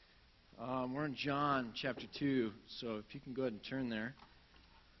We're in John chapter 2, so if you can go ahead and turn there.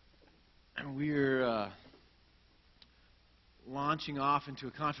 And we're launching off into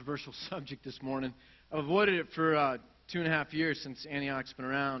a controversial subject this morning. I've avoided it for 2.5 years since Antioch's been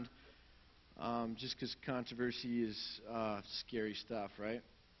around, just because controversy is scary stuff, right?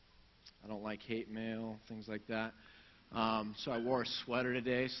 I don't like hate mail, things like that. So I wore a sweater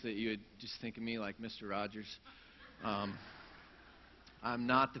today so that you would just think of me like Mr. Rogers. I'm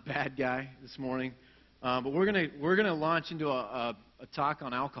not the bad guy this morning, but we're gonna launch into a talk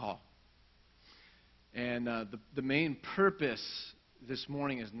on alcohol. And the main purpose this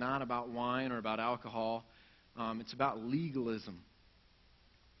morning is not about wine or about alcohol. It's about legalism,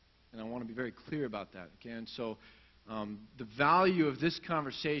 and I want to be very clear about that. Okay, and so the value of this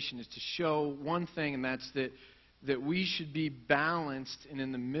conversation is to show one thing, and that's that we should be balanced and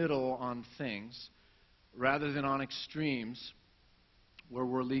in the middle on things, rather than on extremes where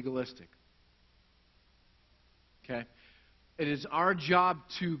we're legalistic. Okay? It is our job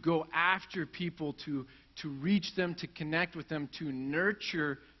to go after people, to reach them, to connect with them, to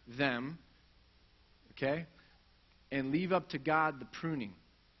nurture them, okay? And leave up to God the pruning.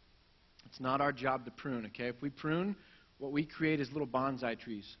 It's not our job to prune, okay? If we prune, what we create is little bonsai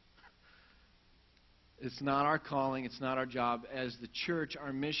trees. It's not our calling, it's not our job. As the church,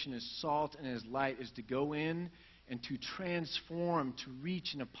 our mission as salt and as light is to go in and to transform, to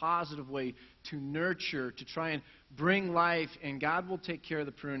reach in a positive way, to nurture, to try and bring life, and God will take care of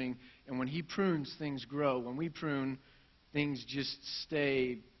the pruning. And when He prunes, things grow. When we prune, things just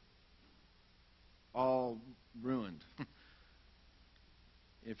stay all ruined.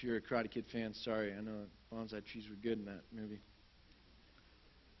 If you're a Karate Kid fan, sorry, I know bonsai trees were good in that movie.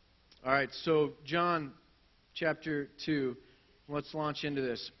 All right, so John chapter 2, let's launch into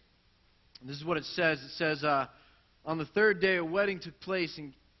this. This is what it says. It says, on the third day, a wedding took place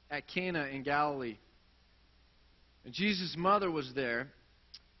at Cana in Galilee. And Jesus' mother was there,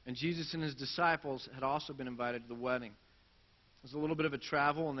 and Jesus and His disciples had also been invited to the wedding. It was a little bit of a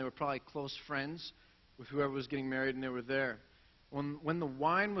travel, and they were probably close friends with whoever was getting married, and they were there. When the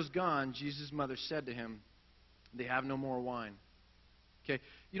wine was gone, Jesus' mother said to him, "They have no more wine." Okay,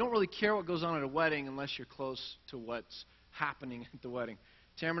 you don't really care what goes on at a wedding unless you're close to what's happening at the wedding.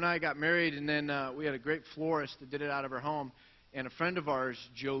 Tamara and I got married, and then we had a great florist that did it out of her home. And a friend of ours,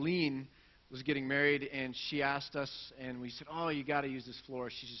 Jolene, was getting married, and she asked us, and we said, "Oh, you got to use this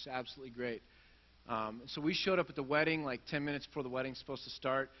florist. She's just absolutely great." So we showed up at the wedding like 10 minutes before the wedding's supposed to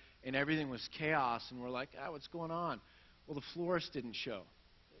start, and everything was chaos. And we're like, what's going on? Well, the florist didn't show,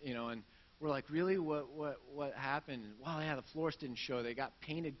 and we're like, really? What happened? Well, yeah, the florist didn't show. They got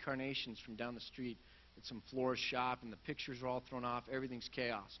painted carnations from down the street at some florist shop, and the pictures are all thrown off. Everything's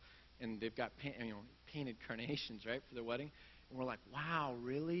chaos. And they've got painted carnations, right, for their wedding. And we're like, wow,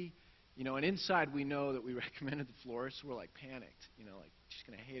 really? And inside we know that we recommended the florist. So we're like panicked, like she's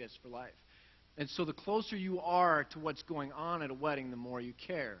going to hate us for life. And so the closer you are to what's going on at a wedding, the more you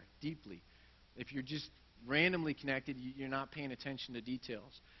care deeply. If you're just randomly connected, you're not paying attention to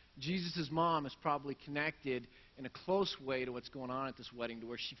details. Jesus' mom is probably connected in a close way to what's going on at this wedding, to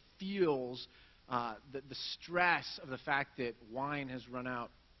where she feels the stress of the fact that wine has run out.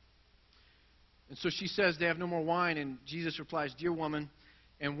 And so she says, "They have no more wine," and Jesus replies, "Dear woman,"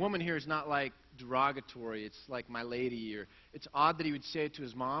 and woman here is not like derogatory, it's like my lady, or it's odd that He would say it to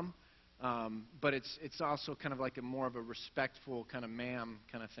His mom, but it's also kind of like a more of a respectful kind of ma'am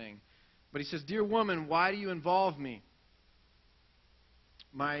kind of thing. But He says, "Dear woman, why do you involve me?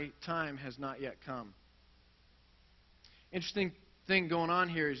 My time has not yet come." Interesting thing going on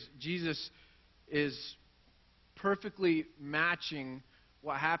here is Jesus is perfectly matching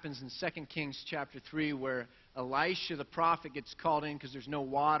what happens in 2 Kings chapter 3, where Elisha the prophet gets called in because there's no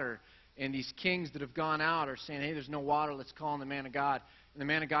water. And these kings that have gone out are saying, "Hey, there's no water, let's call in the man of God." And the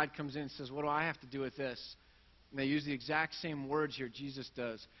man of God comes in and says, "What do I have to do with this?" And they use the exact same words here Jesus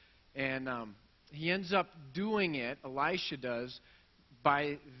does. And he ends up doing it, Elisha does,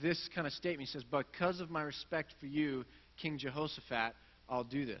 by this kind of statement. He says, "Because of my respect for you, King Jehoshaphat, I'll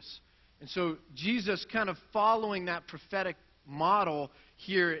do this." And so Jesus, kind of following that prophetic model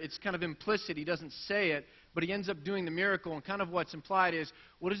here, it's kind of implicit. He doesn't say it, but he ends up doing the miracle. And kind of what's implied is,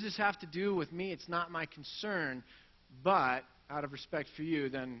 what does this have to do with me? It's not my concern, but out of respect for you,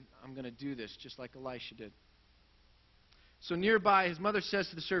 then I'm going to do this, just like Elisha did. So nearby, his mother says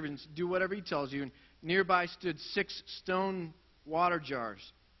to the servants, "Do whatever he tells you." And nearby stood 6 stone water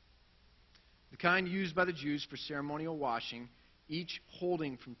jars, the kind used by the Jews for ceremonial washing, each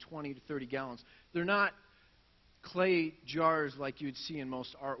holding from 20 to 30 gallons. They're not clay jars like you would see in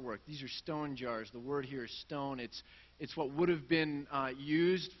most artwork. These are stone jars. The word here is stone. It's It's what would have been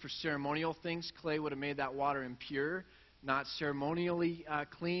used for ceremonial things. Clay would have made that water impure, not ceremonially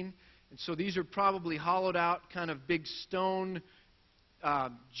clean. And so these are probably hollowed out kind of big stone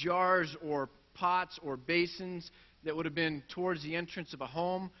jars or pots or basins that would have been towards the entrance of a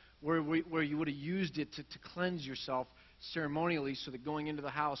home where you would have used it to cleanse yourself ceremonially, so that going into the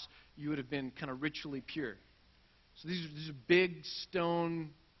house you would have been kind of ritually pure. So these are big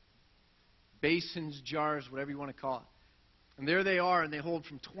stone basins, jars, whatever you want to call it. And there they are, and they hold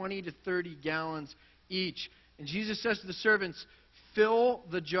from 20 to 30 gallons each. And Jesus says to the servants, fill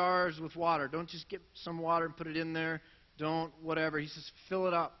the jars with water. Don't just get some water and put it in there. Don't whatever. He says, fill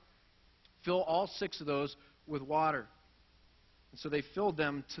it up. Fill all 6 of those with water. And so they filled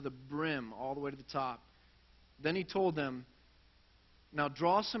them to the brim, all the way to the top. Then he told them, now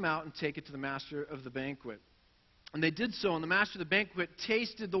draw some out and take it to the master of the banquet. And they did so, and the master of the banquet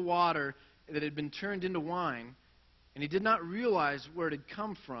tasted the water that had been turned into wine, and he did not realize where it had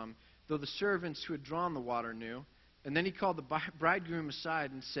come from, though the servants who had drawn the water knew. And then he called the bridegroom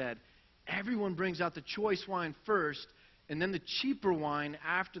aside and said, everyone brings out the choice wine first, and then the cheaper wine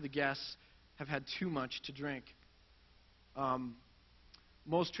after the guests have had too much to drink.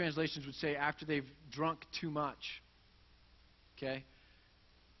 Most translations would say after they've drunk too much. Okay?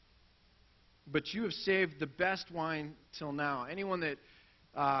 But you have saved the best wine till now. Anyone that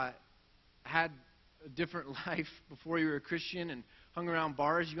had a different life before you were a Christian and hung around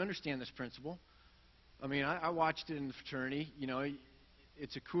bars, you understand this principle. I mean, I watched it in the fraternity. You know,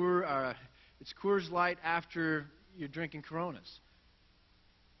 it's Coors Light after you're drinking Coronas.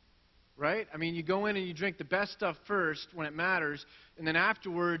 Right? I mean, you go in and you drink the best stuff first when it matters, and then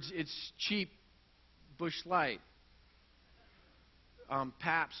afterwards it's cheap Busch Light,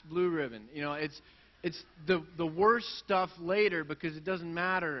 Pabst Blue Ribbon. You know, it's the worst stuff later because it doesn't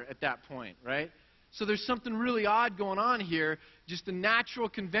matter at that point, right? So there's something really odd going on here. Just the natural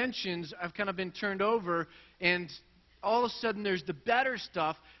conventions have kind of been turned over, and all of a sudden there's the better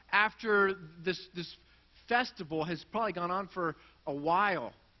stuff after this festival has probably gone on for a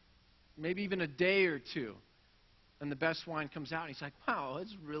while. Maybe even a day or two. And the best wine comes out, and he's like, wow,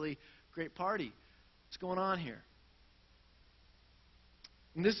 it's a really great party. What's going on here?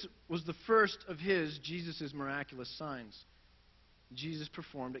 And this was the first of Jesus' miraculous signs. Jesus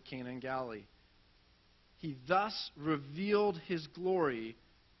performed at Cana in Galilee. He thus revealed his glory,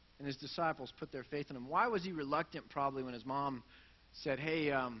 and his disciples put their faith in him. Why was he reluctant, probably, when his mom said,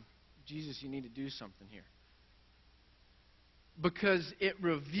 hey, Jesus, you need to do something here? Because it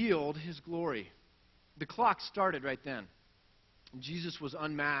revealed his glory. The clock started right then. Jesus was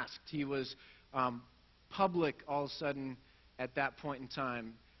unmasked. He was public all of a sudden at that point in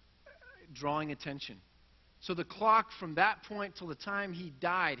time, drawing attention. So the clock from that point till the time he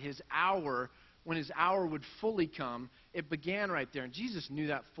died, his hour, when his hour would fully come, it began right there. And Jesus knew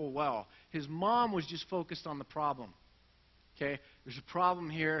that full well. His mom was just focused on the problem. Okay? There's a problem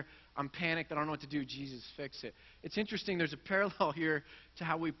here. I'm panicked. I don't know what to do. Jesus, fix it. It's interesting. There's a parallel here to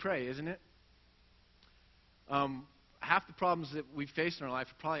how we pray, isn't it? Half the problems that we face in our life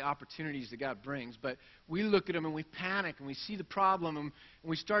are probably opportunities that God brings, but we look at them and we panic and we see the problem and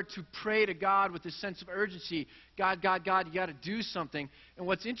we start to pray to God with this sense of urgency. God, you got to do something. And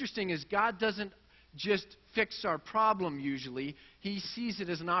what's interesting is God doesn't just fix our problem usually. He sees it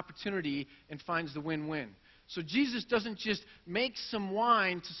as an opportunity and finds the win-win. So Jesus doesn't just make some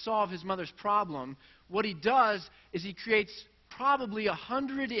wine to solve his mother's problem. What he does is he creates probably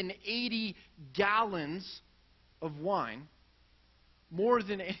 180 gallons of wine, more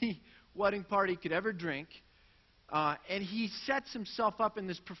than any wedding party could ever drink. And he sets himself up in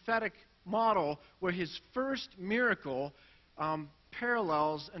this prophetic model where his first miracle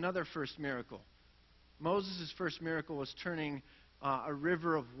parallels another first miracle. Moses' first miracle was turning a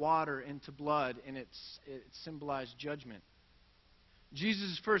river of water into blood, and it symbolized judgment.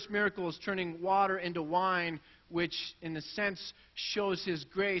 Jesus' first miracle is turning water into wine, which in a sense shows his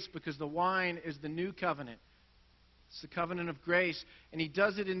grace because the wine is the new covenant. It's the covenant of grace. And he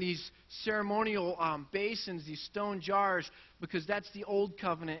does it in these ceremonial basins, these stone jars, because that's the old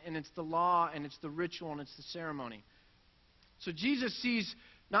covenant, and it's the law, and it's the ritual, and it's the ceremony. So Jesus sees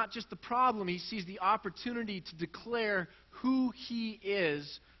not just the problem, he sees the opportunity to declare who he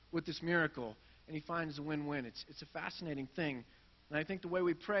is with this miracle. And he finds a win-win. It's a fascinating thing. And I think the way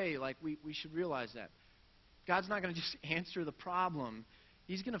we pray, we should realize that. God's not going to just answer the problem.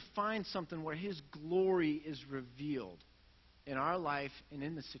 He's going to find something where his glory is revealed in our life and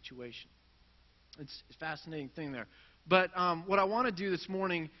in the situation. It's a fascinating thing there. But what I want to do this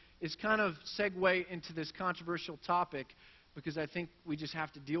morning is kind of segue into this controversial topic because I think we just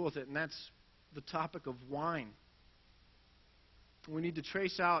have to deal with it, and that's the topic of wine. We need to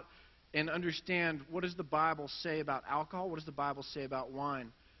trace out and understand, what does the Bible say about alcohol? What does the Bible say about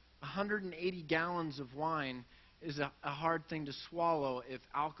wine? 180 gallons of wine is a hard thing to swallow if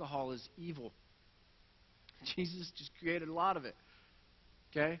alcohol is evil. Jesus just created a lot of it.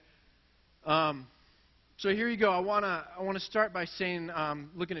 Okay? So here you go. I want to start by saying,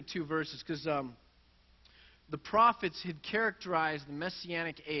 looking at two verses, because the prophets had characterized the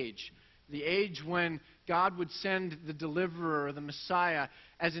Messianic age, the age when God would send the deliverer, or the Messiah,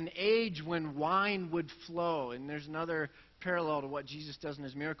 as an age when wine would flow. And there's another parallel to what Jesus does in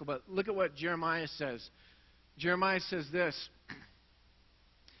his miracle. But look at what Jeremiah says. Jeremiah says this: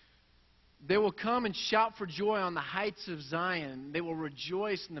 "They will come and shout for joy on the heights of Zion. They will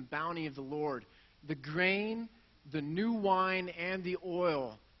rejoice in the bounty of the Lord. The grain, the new wine, and the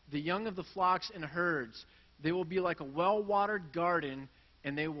oil, the young of the flocks and herds. They will be like a well-watered garden,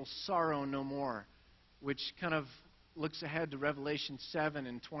 and they will sorrow no more." Which kind of looks ahead to Revelation 7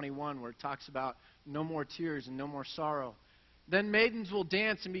 and 21, where it talks about no more tears and no more sorrow. "Then maidens will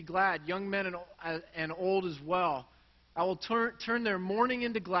dance and be glad, young men and old as well. I will turn their mourning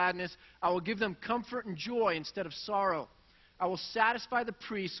into gladness. I will give them comfort and joy instead of sorrow. I will satisfy the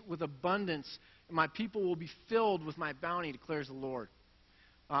priests with abundance, and my people will be filled with my bounty, declares the Lord."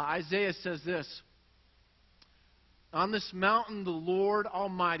 Isaiah says this: "On this mountain the Lord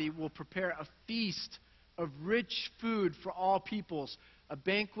Almighty will prepare a feast of rich food for all peoples, a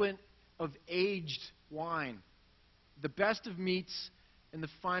banquet of aged wine, the best of meats and the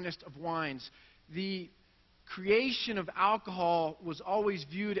finest of wines." The creation of alcohol was always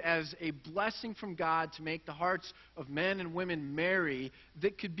viewed as a blessing from God to make the hearts of men and women merry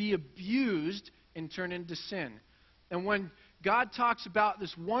that could be abused and turn into sin. And when God talks about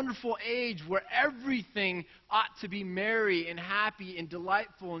this wonderful age where everything ought to be merry and happy and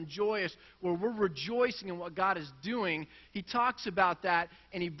delightful and joyous, where we're rejoicing in what God is doing, he talks about that,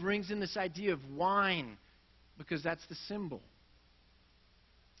 and he brings in this idea of wine, because that's the symbol.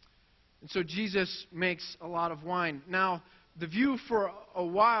 And so Jesus makes a lot of wine. Now, the view for a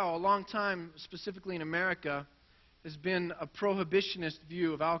while, a long time, specifically in America, has been a prohibitionist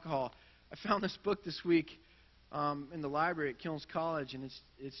view of alcohol. I found this book this week in the library at Kilns College, and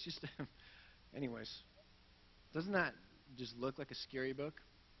it's just, anyways, doesn't that just look like a scary book?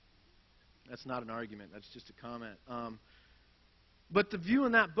 That's not an argument. That's just a comment. But the view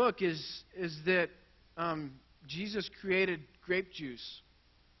in that book is that Jesus created grape juice,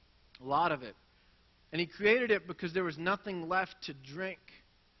 a lot of it. And he created it because there was nothing left to drink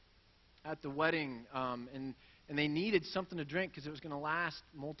at the wedding, and they needed something to drink because it was going to last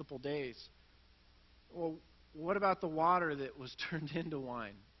multiple days. Well, what about the water that was turned into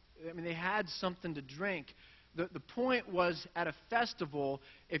wine? I mean, they had something to drink. The point was, at a festival,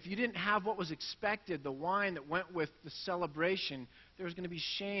 if you didn't have what was expected, the wine that went with the celebration, there was going to be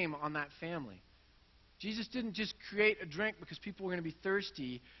shame on that family. Jesus didn't just create a drink because people were going to be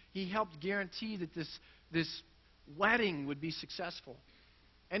thirsty. He helped guarantee that this wedding would be successful.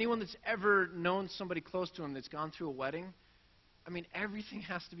 Anyone that's ever known somebody close to him that's gone through a wedding, I mean, everything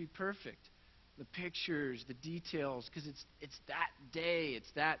has to be perfect. The pictures, the details, because it's that day,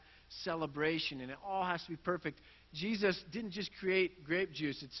 it's that celebration, and it all has to be perfect. Jesus didn't just create grape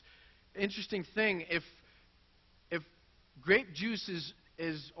juice. It's an interesting thing. If grape juice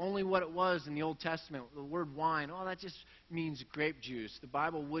is only what it was in the Old Testament, the word wine, that just means grape juice. The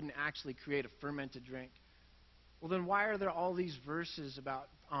Bible wouldn't actually create a fermented drink. Well, then why are there all these verses about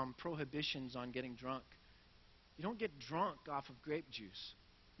prohibitions on getting drunk? You don't get drunk off of grape juice.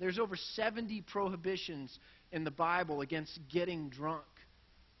 There's over 70 prohibitions in the Bible against getting drunk.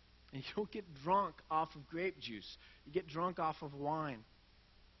 And you don't get drunk off of grape juice. You get drunk off of wine.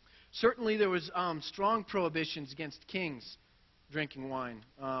 Certainly there was strong prohibitions against kings drinking wine.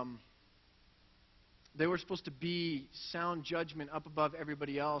 They were supposed to be sound judgment up above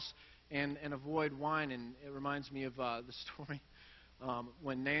everybody else and avoid wine. And it reminds me of the story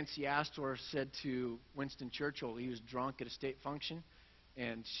when Nancy Astor said to Winston Churchill, he was drunk at a state function,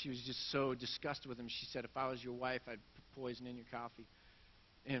 and she was just so disgusted with him. She said, "If I was your wife, I'd put poison in your coffee."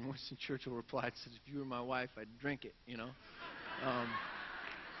 And Winston Churchill replied, said, "If you were my wife, I'd drink it, you know."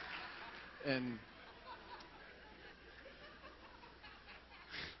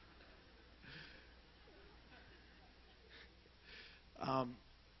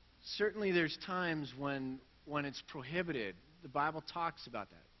 Certainly there's times when it's prohibited. The Bible talks about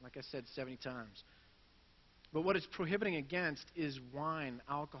that, like I said, 70 times. But what it's prohibiting against is wine,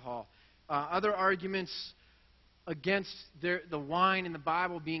 alcohol. Other arguments against the wine in the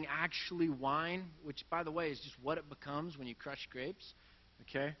Bible being actually wine, which, by the way, is just what it becomes when you crush grapes,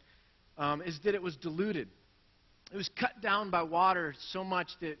 okay, is that it was diluted. It was cut down by water so much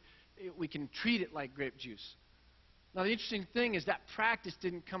that we can treat it like grape juice. Now, the interesting thing is that practice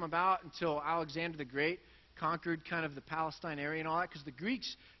didn't come about until Alexander the Great conquered kind of the Palestine area and all that, because the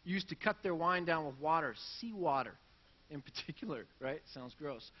Greeks used to cut their wine down with water, seawater in particular, right? Sounds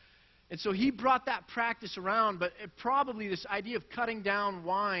gross. And so he brought that practice around, but probably this idea of cutting down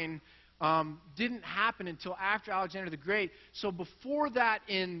wine didn't happen until after Alexander the Great. So before that,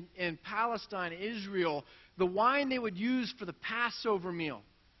 in Palestine, Israel, the wine they would use for the Passover meal,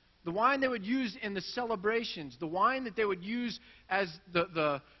 the wine they would use in the celebrations, the wine that they would use as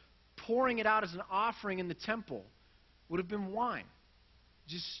the pouring it out as an offering in the temple would have been wine,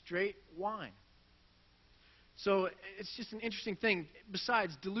 just straight wine. So it's just an interesting thing.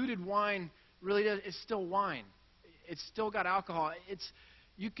 Besides, diluted wine really does, it's still wine. It's still got alcohol.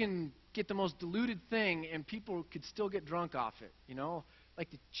 You can get the most diluted thing and people could still get drunk off it, you know? Like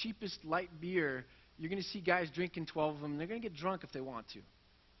the cheapest light beer, you're going to see guys drinking 12 of them, and they're going to get drunk if they want to.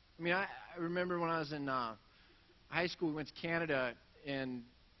 I mean, I remember when I was in high school, we went to Canada, and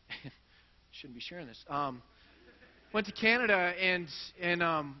shouldn't be sharing this. Went to Canada, and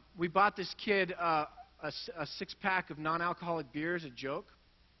we bought this kid a six-pack of non-alcoholic beer as a joke.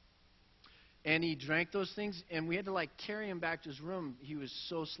 And he drank those things, and we had to, like, carry him back to his room. He was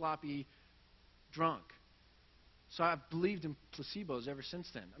so sloppy drunk. So I've believed in placebos ever since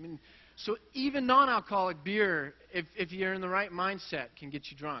then. I mean, so even non-alcoholic beer, if you're in the right mindset, can get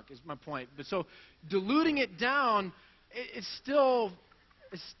you drunk, is my point. But so diluting it down, it's still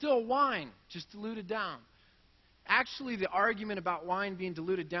wine, just diluted down. Actually, the argument about wine being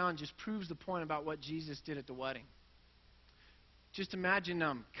diluted down just proves the point about what Jesus did at the wedding. Just imagine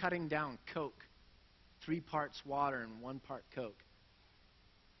cutting down Coke, 3 parts water and 1 part Coke.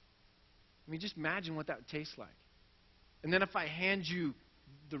 I mean, just imagine what that would taste like. And then if I hand you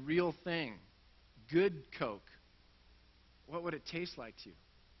the real thing, good Coke, what would it taste like to you?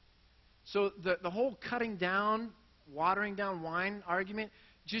 So the whole cutting down, watering down wine argument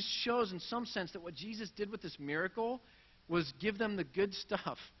just shows in some sense that what Jesus did with this miracle was give them the good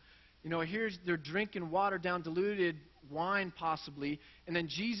stuff. You know, they're drinking watered down, diluted wine possibly, and then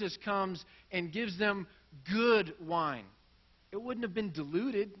Jesus comes and gives them good wine. It wouldn't have been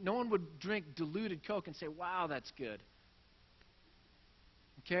diluted. No one would drink diluted Coke and say, wow, that's good.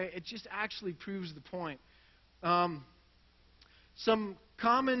 Okay? It just actually proves the point. The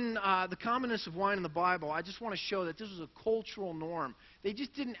commonness of wine in the Bible, I just want to show that this was a cultural norm. They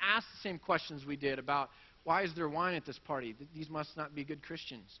just didn't ask the same questions we did about, why is there wine at this party? These must not be good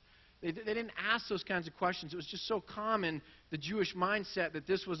Christians. They didn't ask those kinds of questions. It was just so common, the Jewish mindset, that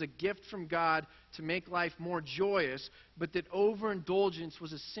this was a gift from God to make life more joyous, but that overindulgence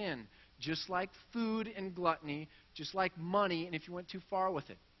was a sin, just like food and gluttony, just like money, and if you went too far with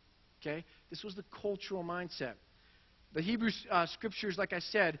it. Okay? This was the cultural mindset. The Hebrew Scriptures, like I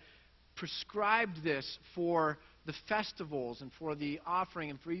said, prescribed this for the festivals and for the offering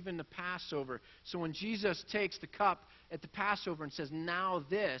and for even the Passover. So when Jesus takes the cup at the Passover and says, now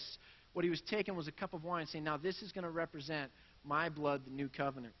this, what he was taking was a cup of wine, saying, now this is going to represent my blood, the new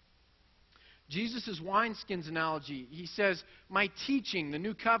covenant. Jesus' wineskins analogy, he says, my teaching, the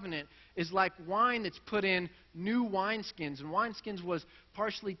new covenant, is like wine that's put in new wineskins. And wineskins was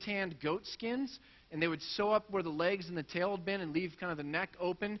partially tanned goat skins, and they would sew up where the legs and the tail had been and leave kind of the neck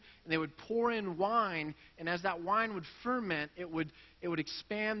open, and they would pour in wine, and as that wine would ferment, it would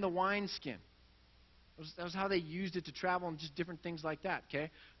expand the wineskin. That was how they used it to travel and just different things like that, okay?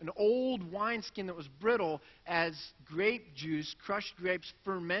 An old wineskin that was brittle, as grape juice, crushed grapes,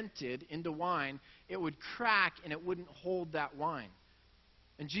 fermented into wine, it would crack and it wouldn't hold that wine.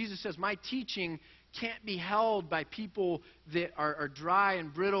 And Jesus says, my teaching can't be held by people that are dry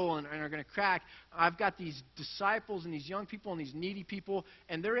and brittle and are going to crack. I've got these disciples and these young people and these needy people,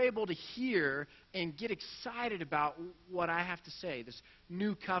 and they're able to hear and get excited about what I have to say, this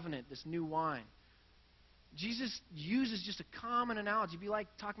new covenant, this new wine. Jesus uses just a common analogy. It'd be like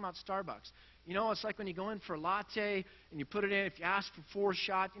talking about Starbucks. You know, it's like when you go in for a latte and you put it in, if you ask for 4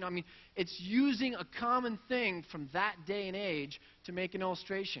 shots, you know, I mean, it's using a common thing from that day and age to make an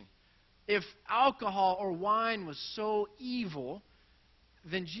illustration. If alcohol or wine was so evil,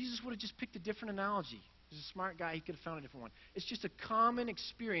 then Jesus would have just picked a different analogy. He's a smart guy. He could have found a different one. It's just a common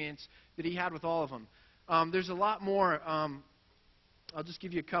experience that he had with all of them. There's a lot more. I'll just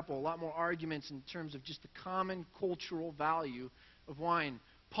give you a lot more arguments in terms of just the common cultural value of wine.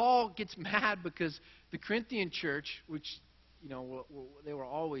 Paul gets mad because the Corinthian church, which, you know, they were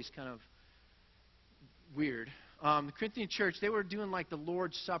always kind of weird. The Corinthian church, they were doing like the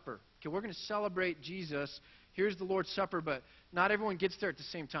Lord's Supper. Okay, we're going to celebrate Jesus. Here's the Lord's Supper, but not everyone gets there at the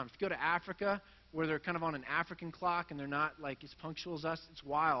same time. If you go to Africa, where they're kind of on an African clock and they're not like as punctual as us. It's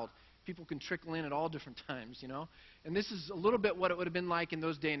wild. People can trickle in at all different times, you know. And this is a little bit what it would have been like in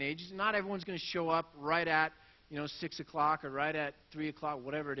those day and ages. Not everyone's going to show up right at, 6 o'clock or right at 3 o'clock,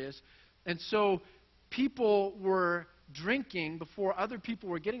 whatever it is. And so people were drinking before other people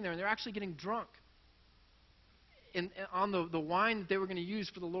were getting there, and they're actually getting drunk on the wine that they were going to use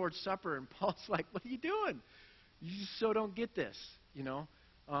for the Lord's Supper. And Paul's like, what are you doing? You just so don't get this,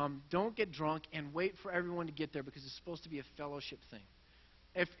 Don't get drunk and wait for everyone to get there because it's supposed to be a fellowship thing.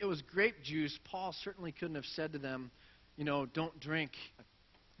 If it was grape juice, Paul certainly couldn't have said to them, don't drink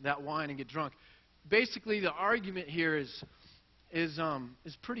that wine and get drunk. Basically, the argument here is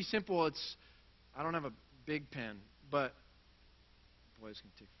pretty simple. I don't have a big pen, but boy, it's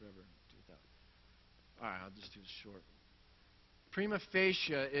going to take forever to do it that way. All right, I'll just do this short. Prima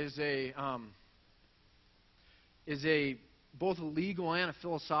facie is a both a legal and a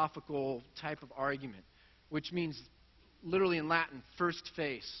philosophical type of argument, which means literally in Latin, first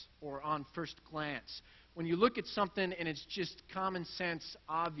face or on first glance. When you look at something and it's just common sense,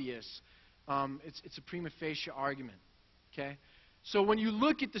 obvious, it's a prima facie argument. Okay? So when you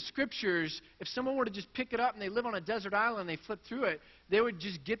look at the Scriptures, if someone were to just pick it up and they live on a desert island and they flip through it, they would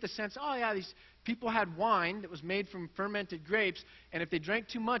just get the sense, oh yeah, these people had wine that was made from fermented grapes, and if they drank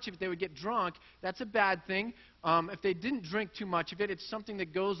too much of it, they would get drunk. That's a bad thing. If they didn't drink too much of it, it's something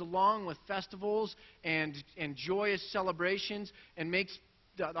that goes along with festivals and joyous celebrations and makes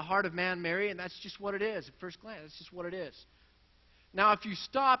the heart of man merry, and that's just what it is at first glance. That's just what it is. Now, if you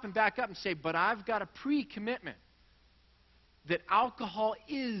stop and back up and say, but I've got a pre-commitment that alcohol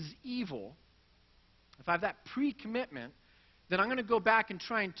is evil, if I have that pre-commitment, then I'm going to go back and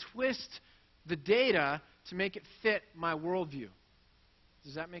try and twist the data to make it fit my worldview.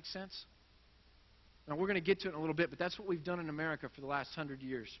 Does that make sense? Now, we're going to get to it in a little bit, but that's what we've done in America for the last 100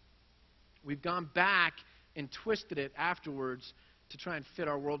 years. We've gone back and twisted it afterwards to try and fit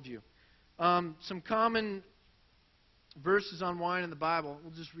our worldview. Some common verses on wine in the Bible.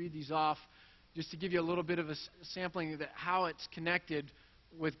 We'll just read these off just to give you a little bit of a sampling of how it's connected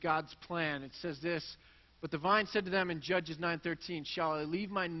with God's plan. It says this, but the vine said to them in Judges 9:13, shall I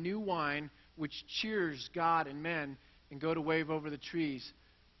leave my new wine, which cheers God and men, and go to wave over the trees?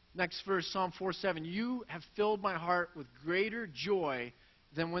 Next verse, Psalm 4:7, you have filled my heart with greater joy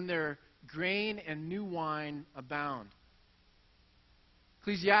than when their grain and new wine abound.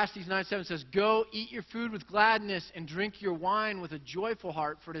 Ecclesiastes 9:7 says, go eat your food with gladness and drink your wine with a joyful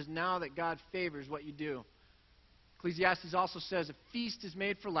heart, for it is now that God favors what you do. Ecclesiastes also says, a feast is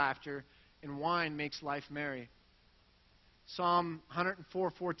made for laughter, and wine makes life merry. Psalm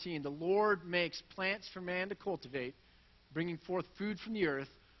 104:14, the Lord makes plants for man to cultivate, bringing forth food from the earth,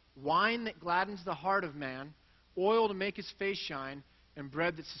 wine that gladdens the heart of man, oil to make his face shine, and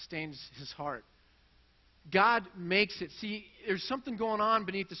bread that sustains his heart. God makes it. See, there's something going on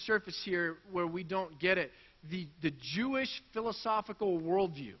beneath the surface here where we don't get it. The Jewish philosophical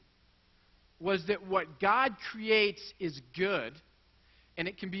worldview was that what God creates is good, and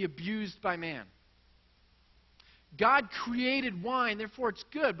it can be abused by man. God created wine, therefore it's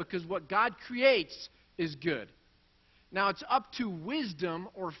good, because what God creates is good. Now, it's up to wisdom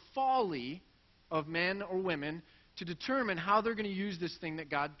or folly of men or women to determine how they're going to use this thing that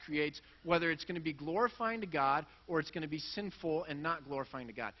God creates, whether it's going to be glorifying to God or it's going to be sinful and not glorifying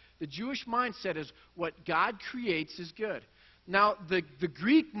to God. The Jewish mindset is what God creates is good. Now, the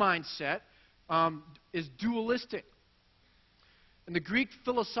Greek mindset is dualistic. And the Greek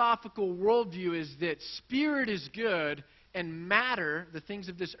philosophical worldview is that spirit is good and matter, the things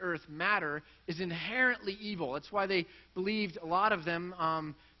of this earth, matter, is inherently evil. That's why they believed, a lot of them,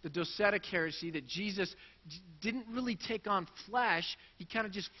 the Docetic heresy, that Jesus didn't really take on flesh. He kind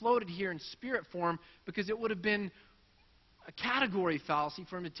of just floated here in spirit form because it would have been a category fallacy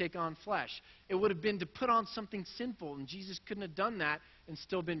for him to take on flesh. It would have been to put on something sinful, and Jesus couldn't have done that and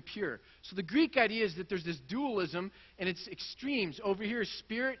still been pure. So the Greek idea is that there's this dualism, and it's extremes. Over here is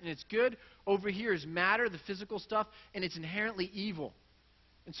spirit, and it's good. Over here is matter, the physical stuff, and it's inherently evil.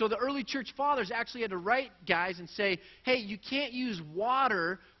 And so the early church fathers actually had to write guys and say, hey, you can't use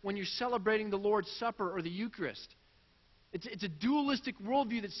water when you're celebrating the Lord's Supper or the Eucharist. It's a dualistic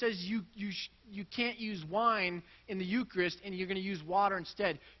worldview that says you can't use wine in the Eucharist and you're going to use water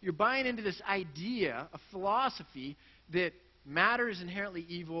instead. You're buying into this idea, a philosophy, that matter is inherently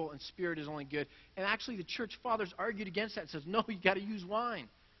evil and spirit is only good. And actually the church fathers argued against that and says, no, you've got to use wine.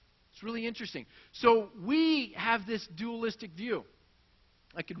 It's really interesting. So we have this dualistic view.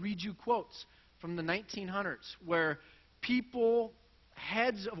 I could read you quotes from the 1900s where people,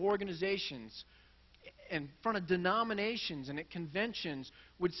 heads of organizations, in front of denominations and at conventions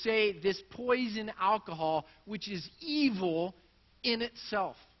would say this poison alcohol, which is evil in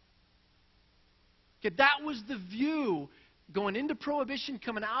itself. Okay, that was the view going into Prohibition,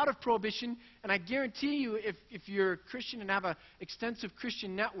 coming out of Prohibition, and I guarantee you, if you're a Christian and have an extensive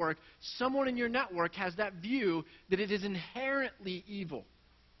Christian network, someone in your network has that view that it is inherently evil.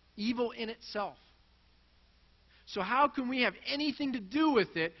 Evil in itself. So how can we have anything to do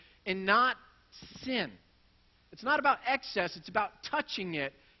with it and not sin? It's not about excess, it's about touching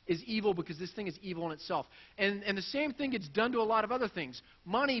it is evil because this thing is evil in itself. And the same thing gets done to a lot of other things.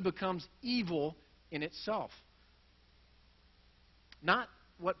 Money becomes evil in itself. Not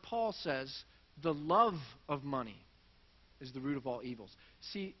what Paul says, the love of money is the root of all evils.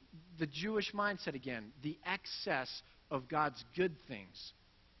 See, the Jewish mindset again, the excess of God's good things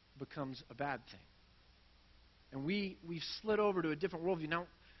becomes a bad thing. And we've slid over to a different worldview. Now,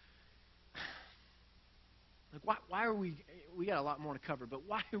 like why are we got a lot more to cover, but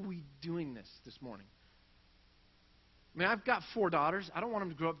why are we doing this morning? I mean, I've got 4 daughters. I don't want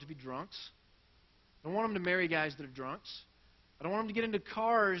them to grow up to be drunks. I don't want them to marry guys that are drunks. I don't want them to get into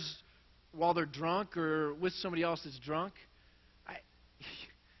cars while they're drunk or with somebody else that's drunk. I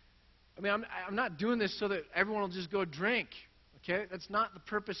mean, I'm not doing this so that everyone will just go drink. Okay? That's not the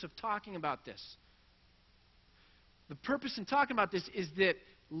purpose of talking about this. The purpose in talking about this is that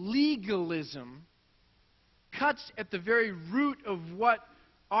legalism cuts at the very root of what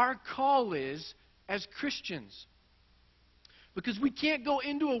our call is as Christians. Because we can't go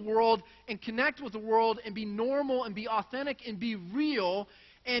into a world and connect with the world and be normal and be authentic and be real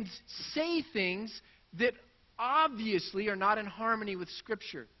and say things that obviously are not in harmony with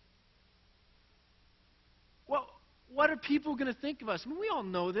Scripture. Well, what are people going to think of us? I mean, we all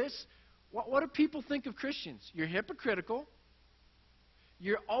know this. What do people think of Christians? You're hypocritical.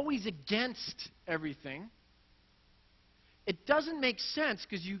 You're always against everything. It doesn't make sense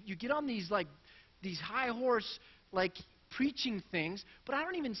because you get on these high horse preaching things, but I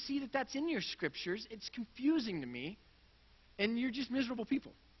don't even see that that's in your scriptures. It's confusing to me, and you're just miserable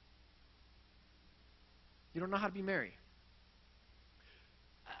people. You don't know how to be merry.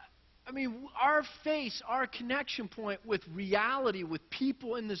 I mean, our connection point with reality, with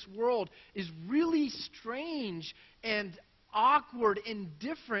people in this world, is really strange and awkward and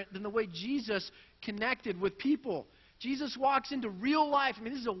different than the way Jesus connected with people. Jesus walks into real life. I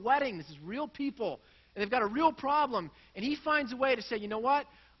mean, this is a wedding. This is real people. And they've got a real problem. And he finds a way to say, you know what?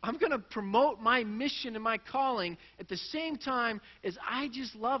 I'm going to promote my mission and my calling at the same time as I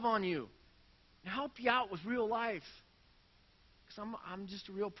just love on you and help you out with real life. Because I'm just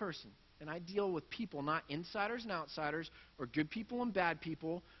a real person. And I deal with people, not insiders and outsiders, or good people and bad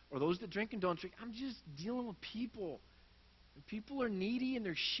people, or those that drink and don't drink. I'm just dealing with people. And people are needy and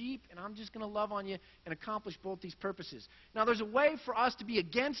they're sheep, and I'm just going to love on you and accomplish both these purposes. Now, there's a way for us to be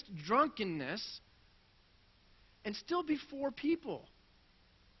against drunkenness and still be for people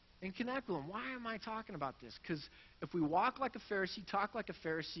and connect with them. Why am I talking about this? Because if we walk like a Pharisee, talk like a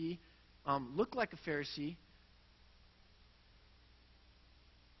Pharisee, look like a Pharisee,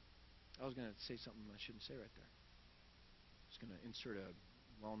 I was going to say something I shouldn't say right there. I was going to insert a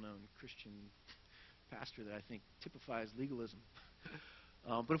well-known Christian pastor that I think typifies legalism.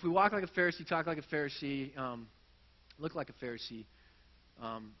 But if we walk like a Pharisee, talk like a Pharisee, look like a Pharisee,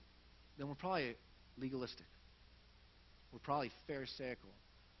 then we're probably legalistic. We're probably pharisaical.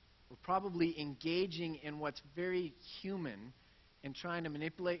 We're probably engaging in what's very human and trying to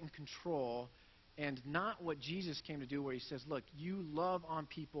manipulate and control, and not what Jesus came to do, where he says, look, you love on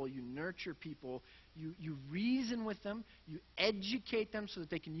people, you nurture people, you reason with them, you educate them so that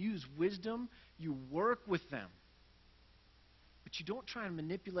they can use wisdom, you work with them. But you don't try and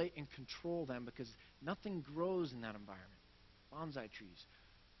manipulate and control them, because nothing grows in that environment. Bonsai trees.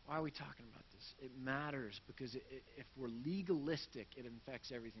 Why are we talking about this? It matters because if we're legalistic, it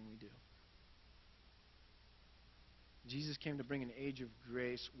infects everything we do. Jesus came to bring an age of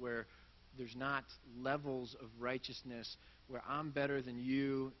grace where there's not levels of righteousness where I'm better than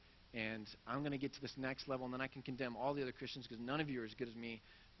you and I'm going to get to this next level and then I can condemn all the other Christians because none of you are as good as me.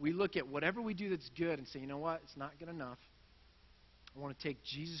 We look at whatever we do that's good and say, you know what? It's not good enough. I want to take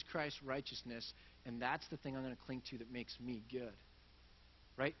Jesus Christ's righteousness, and that's the thing I'm going to cling to that makes me good.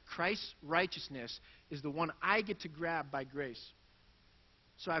 Right? Christ's righteousness is the one I get to grab by grace.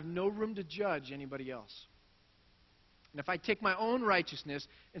 So I have no room to judge anybody else. And if I take my own righteousness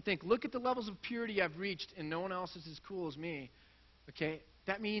and think, look at the levels of purity I've reached and no one else is as cool as me, okay,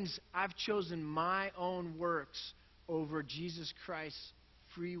 that means I've chosen my own works over Jesus Christ's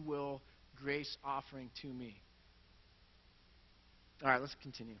free will grace offering to me. All right, let's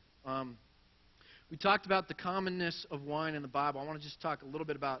continue. We talked about the commonness of wine in the Bible. I want to just talk a little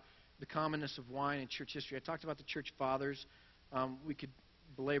bit about the commonness of wine in church history. I talked about the church fathers. We could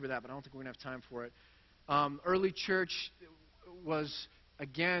belabor that, but I don't think we're going to have time for it. Early church was,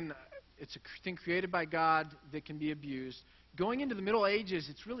 again, it's a thing created by God that can be abused. Going into the Middle Ages,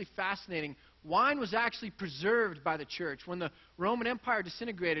 it's really fascinating. Wine was actually preserved by the church. When the Roman Empire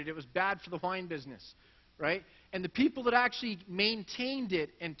disintegrated, it was bad for the wine business, right? And the people that actually maintained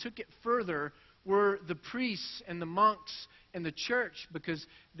it and took it further were the priests and the monks and the church, because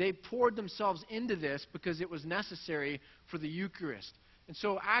they poured themselves into this because it was necessary for the Eucharist. And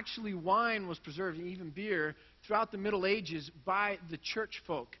so actually wine was preserved, and even beer, throughout the Middle Ages by the church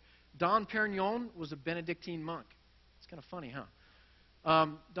folk. Dom Perignon was a Benedictine monk. It's kind of funny, huh?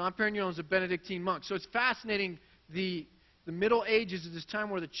 Dom Perignon was a Benedictine monk. So it's fascinating, the Middle Ages is this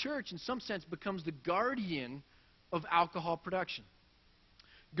time where the church, in some sense, becomes the guardian of alcohol production.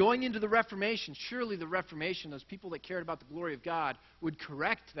 Going into the Reformation, surely the Reformation, those people that cared about the glory of God, would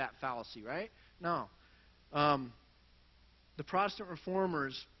correct that fallacy, right? No. The Protestant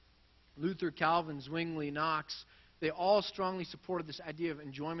reformers, Luther, Calvin, Zwingli, Knox, they all strongly supported this idea of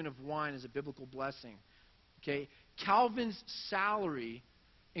enjoyment of wine as a biblical blessing. Okay? Calvin's salary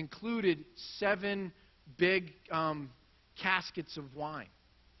included 7 big caskets of wine.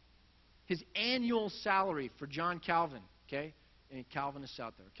 His annual salary for John Calvin, okay? Any Calvinists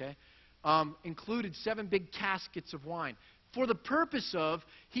out there, okay? Included 7 big caskets of wine. For the purpose of,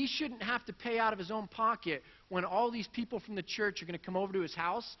 he shouldn't have to pay out of his own pocket when all these people from the church are going to come over to his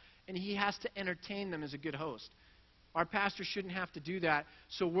house, and he has to entertain them as a good host. Our pastor shouldn't have to do that,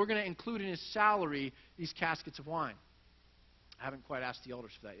 so we're going to include in his salary these caskets of wine. I haven't quite asked the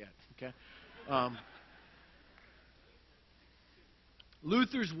elders for that yet, okay?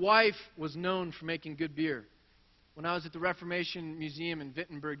 Luther's wife was known for making good beer. When I was at the Reformation Museum in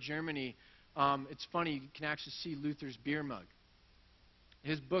Wittenberg, Germany, it's funny, you can actually see Luther's beer mug.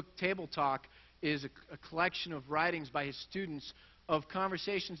 His book, Table Talk, is a collection of writings by his students of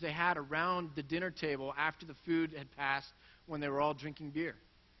conversations they had around the dinner table after the food had passed when they were all drinking beer.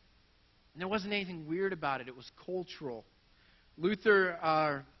 And there wasn't anything weird about it. It was cultural.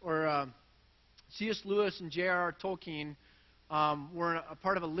 Luther, C.S. Lewis and J.R.R. Tolkien were a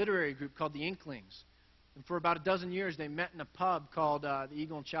part of a literary group called the Inklings. And for about a dozen years, they met in a pub called the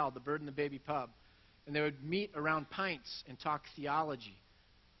Eagle and Child, the Bird and the Baby pub. And they would meet around pints and talk theology.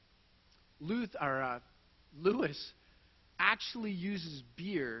 Lewis actually uses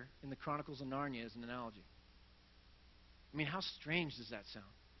beer in the Chronicles of Narnia as an analogy. I mean, how strange does that sound?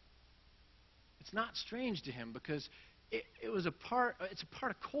 It's not strange to him because it's a part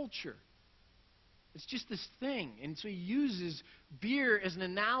of culture. It's just this thing. And so he uses beer as an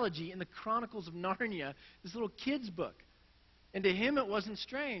analogy in the Chronicles of Narnia, this little kid's book. And to him it wasn't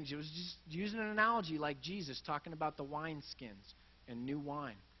strange. It was just using an analogy like Jesus talking about the wineskins and new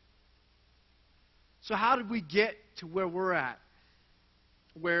wine. So how did we get to where we're at?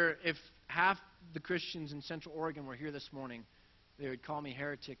 Where if half the Christians in Central Oregon were here this morning, they would call me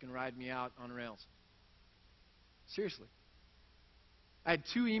heretic and ride me out on rails. Seriously. I had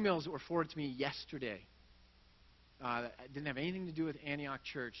 2 emails that were forwarded to me yesterday. It didn't have anything to do with Antioch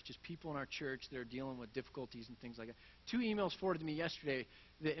Church, just people in our church that are dealing with difficulties and things like that. 2 emails forwarded to me yesterday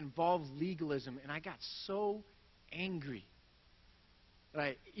that involved legalism, and I got so angry that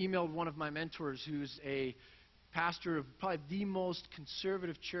I emailed one of my mentors who's a pastor of probably the most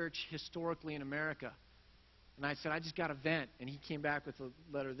conservative church historically in America. And I said, I just got to vent. And he came back with a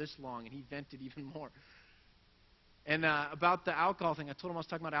letter this long, and he vented even more. And about the alcohol thing, I told him I was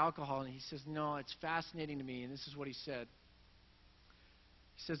talking about alcohol, and he says, no, it's fascinating to me, and this is what he said.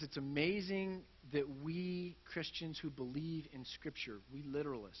 He says, it's amazing that we Christians who believe in Scripture, we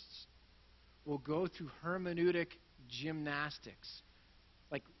literalists, will go through hermeneutic gymnastics,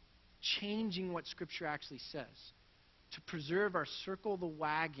 like changing what Scripture actually says, to preserve our circle the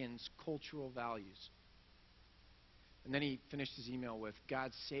wagons cultural values. And then he finished his email with,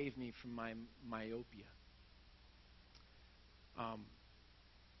 God save me from my myopia.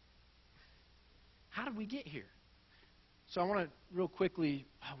 How did we get here? So I want to real quickly,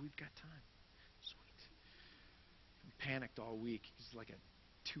 we've got time. Sweet. I'm panicked all week. It's like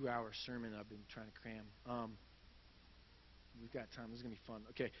a 2-hour sermon I've been trying to cram. We've got time. This is going to be fun.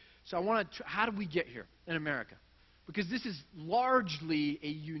 Okay, so I want to, how did we get here in America? Because this is largely a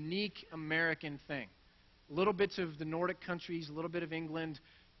unique American thing. Little bits of the Nordic countries, a little bit of England,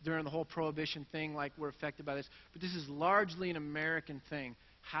 during the whole Prohibition thing, like we're affected by this. But this is largely an American thing.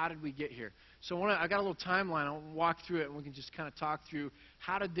 How did we get here? So I got a little timeline. I'll walk through it, and we can just kind of talk through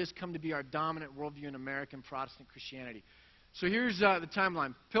how did this come to be our dominant worldview in American Protestant Christianity. So here's the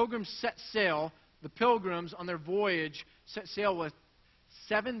timeline. Pilgrims set sail the Pilgrims on their voyage set sail with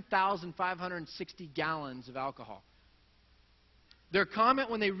 7,560 gallons of alcohol. Their comment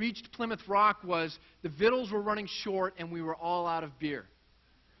when they reached Plymouth Rock was, the victuals were running short and we were all out of beer.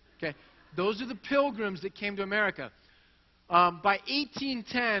 Okay, those are the Pilgrims that came to America. By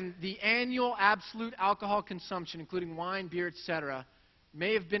 1810, the annual absolute alcohol consumption, including wine, beer, etc.,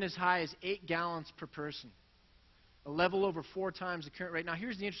 may have been as high as 8 gallons per person, a level over 4 times the current rate. Now,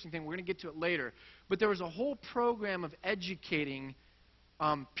 here's the interesting thing. We're going to get to it later. But there was a whole program of educating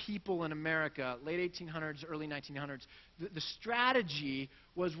people in America, late 1800s, early 1900s. The strategy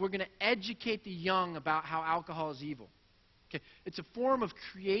was, we're going to educate the young about how alcohol is evil. Okay? It's a form of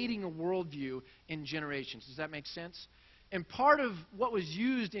creating a worldview in generations. Does that make sense? And part of what was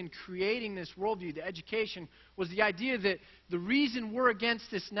used in creating this worldview, the education, was the idea that the reason we're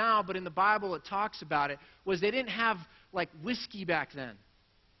against this now, but in the Bible it talks about it, was they didn't have like whiskey back then.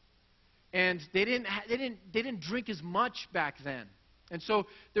 And they didn't drink as much back then. And so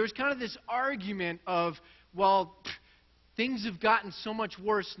there was kind of this argument of, well, things have gotten so much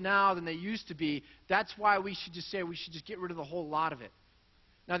worse now than they used to be. That's why we should just get rid of the whole lot of it.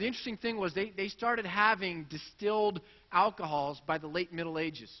 Now, the interesting thing was they started having distilled alcohols by the late Middle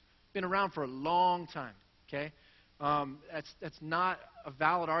Ages. Been around for a long time, okay? That's not a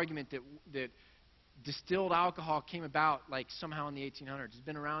valid argument that distilled alcohol came about like somehow in the 1800s. It's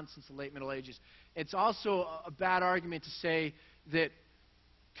been around since the late Middle Ages. It's also a bad argument to say that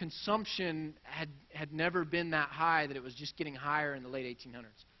consumption had never been that high, that it was just getting higher in the late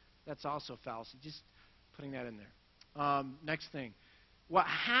 1800s. That's also fallacy. Just putting that in there. Next thing. What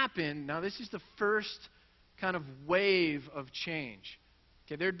happened, now this is the first kind of wave of change.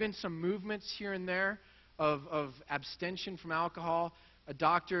 Okay, there had been some movements here and there of abstention from alcohol. A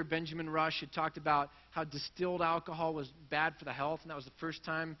doctor, Benjamin Rush, had talked about how distilled alcohol was bad for the health, and that was the first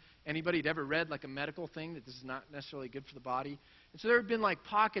time anybody had ever read like a medical thing, that this is not necessarily good for the body. And so there had been like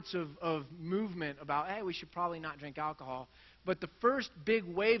pockets of movement about, hey, we should probably not drink alcohol. But the first big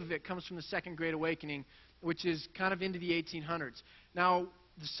wave of it comes from the Second Great Awakening, which is kind of into the 1800s. Now,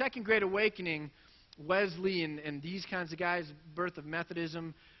 the Second Great Awakening, Wesley and these kinds of guys, birth of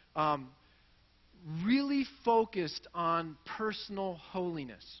Methodism, really focused on personal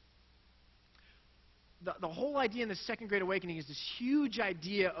holiness. The whole idea in the Second Great Awakening is this huge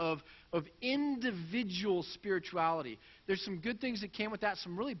idea of individual spirituality. There's some good things that came with that,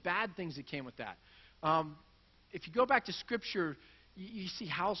 some really bad things that came with that. If you go back to Scripture, you see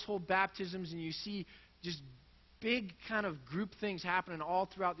household baptisms, and you see just big kind of group things happening all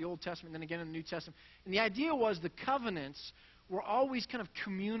throughout the Old Testament and then again in the New Testament. And the idea was the covenants were always kind of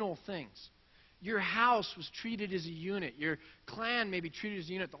communal things. Your house was treated as a unit. Your clan may be treated as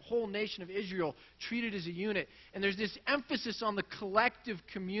a unit. The whole nation of Israel treated as a unit. And there's this emphasis on the collective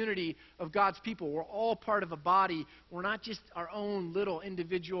community of God's people. We're all part of a body. We're not just our own little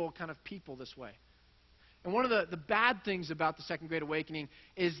individual kind of people this way. And one of the bad things about the Second Great Awakening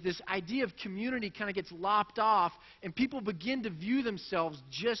is this idea of community kind of gets lopped off, and people begin to view themselves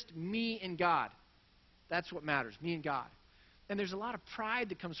just me and God. That's what matters, me and God. And there's a lot of pride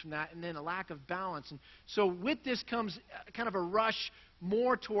that comes from that, and then a lack of balance. And so with this comes kind of a rush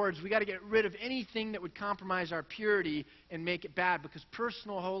more towards, we got to get rid of anything that would compromise our purity and make it bad, because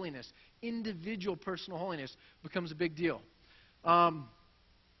personal holiness, individual personal holiness, becomes a big deal. The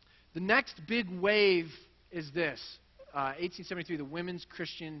next big wave is this, 1873, the Women's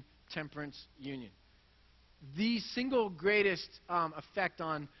Christian Temperance Union. The single greatest effect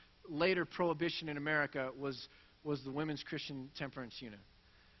on later prohibition in America was the Women's Christian Temperance Unit.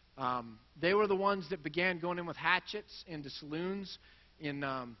 They were the ones that began going in with hatchets into saloons,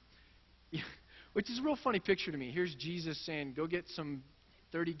 which is a real funny picture to me. Here's Jesus saying, go get some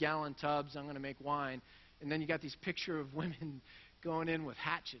 30-gallon tubs, I'm going to make wine. And then you got these picture of women going in with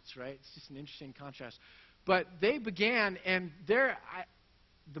hatchets, right? It's just an interesting contrast. But they began, and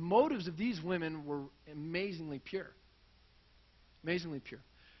the motives of these women were amazingly pure. Amazingly pure.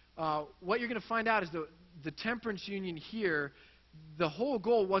 What you're going to find out is the temperance union here, the whole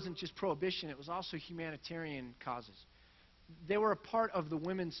goal wasn't just prohibition, it was also humanitarian causes. They were a part of the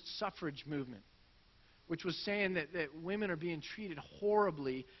women's suffrage movement, which was saying that women are being treated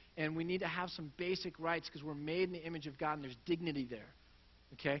horribly, and we need to have some basic rights because we're made in the image of God and there's dignity there.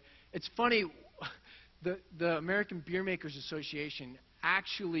 Okay? It's funny, the American Beer Makers Association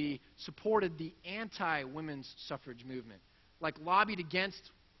actually supported the anti-women's suffrage movement, like lobbied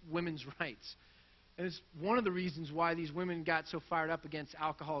against women's rights. And it's one of the reasons why these women got so fired up against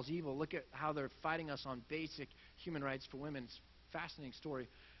alcohol's evil. Look at how they're fighting us on basic human rights for women. It's a fascinating story.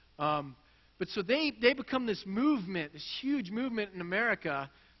 But so they become this movement, this huge movement in America,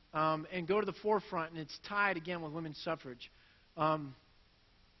 and go to the forefront, and it's tied again with women's suffrage.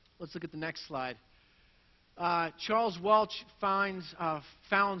 Let's look at the next slide. Charles Welch founds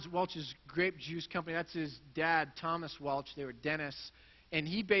Welch's grape juice company. That's his dad, Thomas Welch. They were dentists. And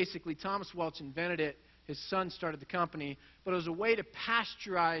Thomas Welch invented it. His son started the company. But it was a way to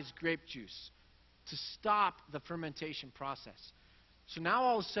pasteurize grape juice, to stop the fermentation process. So now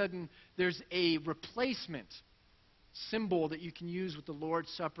all of a sudden, there's a replacement symbol that you can use with the Lord's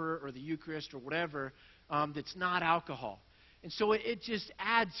Supper or the Eucharist or whatever that's not alcohol. And so it just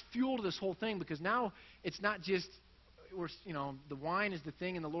adds fuel to this whole thing, because now it's not just, the wine is the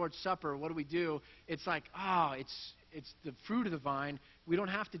thing in the Lord's Supper. What do? It's like, it's the fruit of the vine. We don't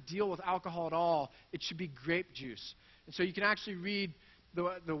have to deal with alcohol at all. It should be grape juice. And so you can actually read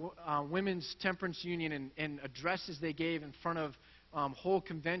the Women's Temperance Union and addresses they gave in front of whole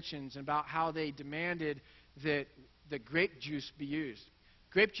conventions about how they demanded that grape juice be used.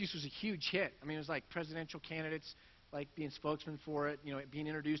 Grape juice was a huge hit. I mean, it was like presidential candidates like being spokesman for it, being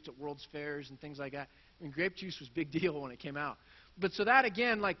introduced at World's Fairs and things like that. I mean, grape juice was a big deal when it came out. But so that,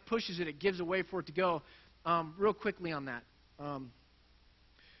 again, pushes it. It gives a way for it to go. Real quickly on that.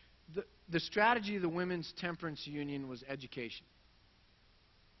 The strategy of the Women's Temperance Union was education.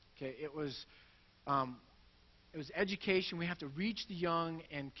 Okay, it was education. We have to reach the young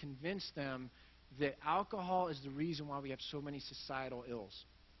and convince them that alcohol is the reason why we have so many societal ills.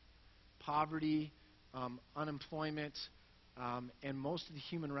 Poverty, unemployment, and most of the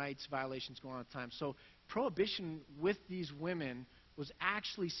human rights violations going on at the time. So prohibition with these women was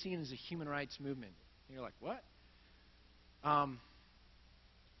actually seen as a human rights movement. And you're like, what?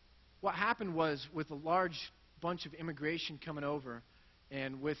 What happened was, with a large bunch of immigration coming over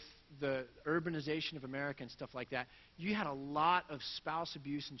and with the urbanization of America and stuff like that, you had a lot of spouse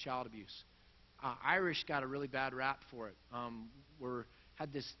abuse and child abuse. Irish got a really bad rap for it.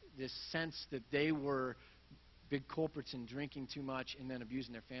 Had this sense that they were big culprits in drinking too much and then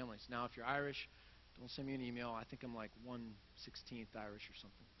abusing their families. Now, if you're Irish, don't send me an email. I think I'm like 1/16th Irish or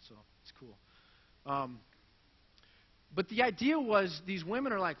something, so it's cool. But the idea was, these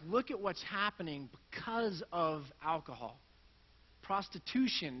women are like, look at what's happening because of alcohol.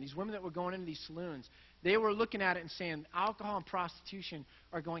 Prostitution, these women that were going into these saloons, they were looking at it and saying, alcohol and prostitution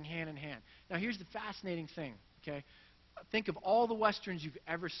are going hand in hand. Now, here's the fascinating thing, okay? Think of all the Westerns you've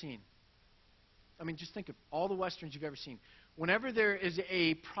ever seen. I mean, just think of all the Westerns you've ever seen. Whenever there is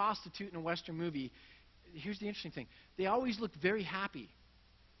a prostitute in a Western movie, here's the interesting thing. They always look very happy.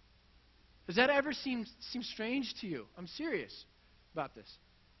 Does that ever seem strange to you? I'm serious about this.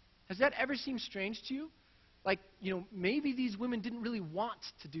 Has that ever seemed strange to you? Like, maybe these women didn't really want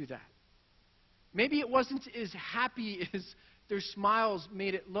to do that. Maybe it wasn't as happy as their smiles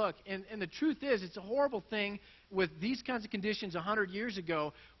made it look. And the truth is, it's a horrible thing. With these kinds of conditions 100 years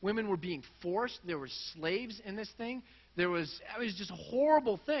ago, women were being forced. There were slaves in this thing. It was just a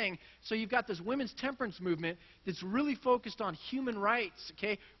horrible thing. So you've got this women's temperance movement that's really focused on human rights,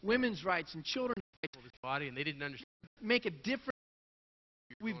 okay, women's rights and children's rights. Body, and they didn't understand. Make a difference.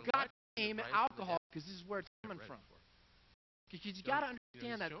 We've got to aim at alcohol, because this is where it's coming from. Because you got to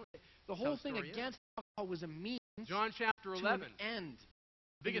understand that the whole thing against alcohol was a means John chapter 11. to an end.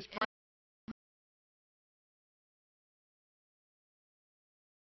 Biggest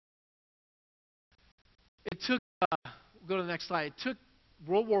It took, go to the next slide, it took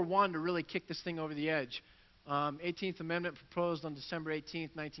World War I to really kick this thing over the edge. 18th Amendment proposed on December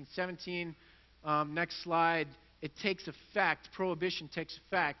 18th, 1917. Next slide, it takes effect, Prohibition takes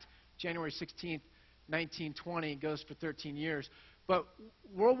effect January 16th, 1920, goes for 13 years. But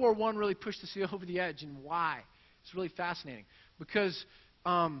World War I really pushed this over the edge, and why? It's really fascinating. Because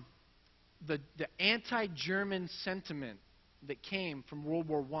the anti-German sentiment that came from World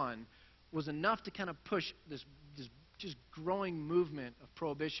War I was enough to kind of push this just growing movement of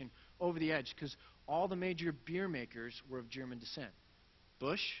prohibition over the edge, because all the major beer makers were of German descent.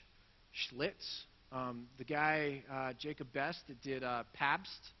 Busch, Schlitz, the guy Jacob Best that did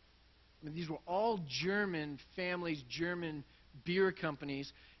Pabst. I mean, these were all German families, German beer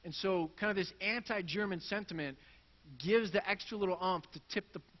companies. And so kind of this anti-German sentiment gives the extra little oomph to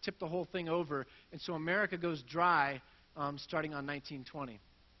tip the whole thing over. And so America goes dry starting on 1920.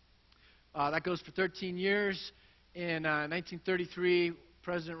 That goes for 13 years. In 1933,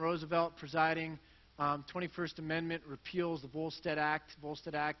 President Roosevelt presiding, 21st Amendment repeals the Volstead Act.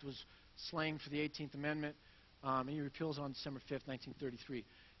 Volstead Act was slang for the 18th Amendment, and he repeals it on December 5th, 1933.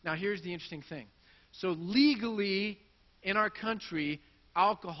 Now, here's the interesting thing. So legally, in our country,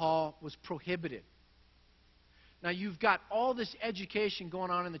 alcohol was prohibited. Now, you've got all this education going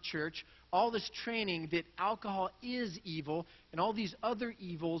on in the church, all this training that alcohol is evil, and all these other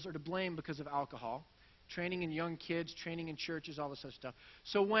evils are to blame because of alcohol. Training in young kids, training in churches, all this other stuff.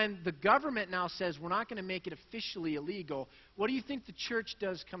 So when the government now says we're not going to make it officially illegal, what do you think the church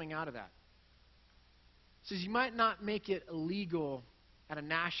does coming out of that? It says you might not make it illegal at a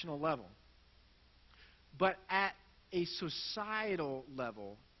national level, but at a societal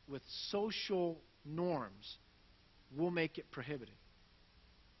level with social norms, we'll make it prohibited.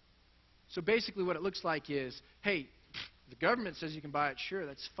 So basically what it looks like is, hey, the government says you can buy it, sure,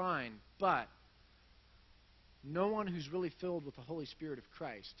 that's fine, but no one who's really filled with the Holy Spirit of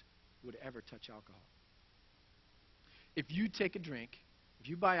Christ would ever touch alcohol. If you take a drink, if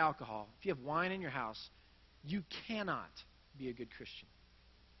you buy alcohol, if you have wine in your house, you cannot be a good Christian.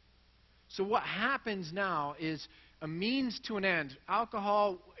 So what happens now is a means to an end.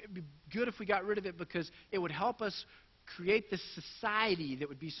 Alcohol, it would be good if we got rid of it because it would help us create this society that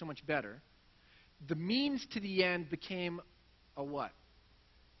would be so much better. The means to the end became a what?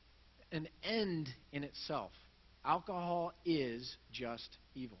 An end in itself. Alcohol is just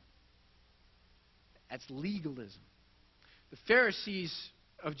evil. That's legalism. The Pharisees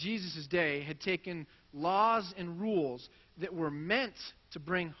of Jesus' day had taken laws and rules that were meant to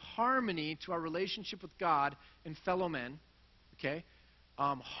bring harmony to our relationship with God and fellow men. Okay?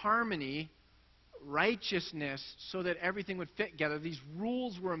 Harmony, righteousness, so that everything would fit together. These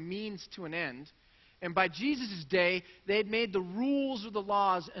rules were a means to an end. And by Jesus' day, they had made the rules or the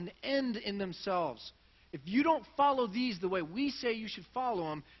laws an end in themselves. If you don't follow these the way we say you should follow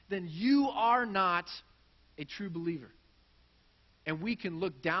them, then you are not a true believer. And we can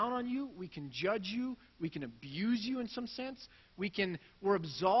look down on you, we can judge you, we can abuse you in some sense. We're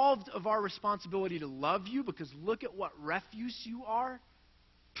absolved of our responsibility to love you because look at what refuse you are.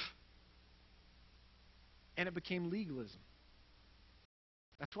 And it became legalism.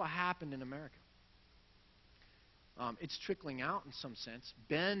 That's what happened in America. It's trickling out in some sense.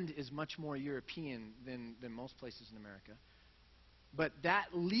 Bend is much more European than most places in America. But that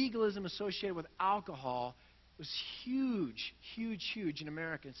legalism associated with alcohol was huge, huge, huge in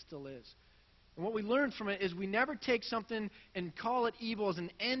America, and still is. And what we learned from it is we never take something and call it evil as an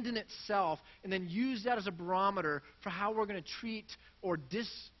end in itself and then use that as a barometer for how we're going to treat or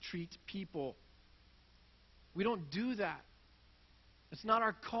distreat people. We don't do that. It's not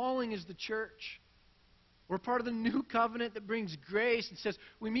our calling as the church. We're part of the new covenant that brings grace and says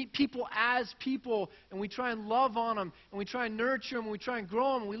we meet people as people and we try and love on them and we try and nurture them and we try and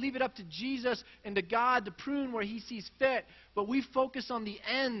grow them and we leave it up to Jesus and to God to prune where He sees fit. But we focus on the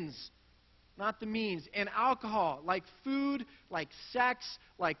ends, not the means. And alcohol, like food, like sex,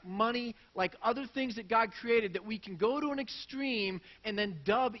 like money, like other things that God created that we can go to an extreme and then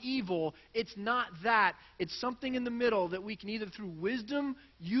dub evil, it's not that. It's something in the middle that we can either through wisdom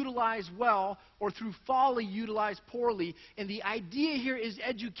utilize well or through folly utilize poorly. And the idea here is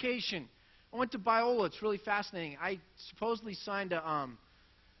education. I went to Biola. It's really fascinating. I supposedly signed a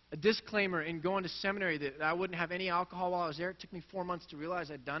disclaimer in going to seminary that I wouldn't have any alcohol while I was there. It took me 4 months to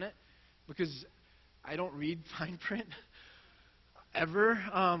realize I'd done it, because I don't read fine print ever,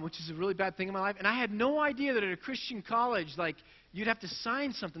 which is a really bad thing in my life. And I had no idea that at a Christian college, like, you'd have to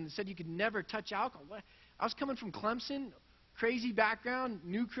sign something that said you could never touch alcohol. I was coming from Clemson, crazy background,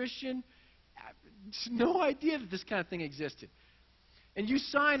 new Christian. No idea that this kind of thing existed. And you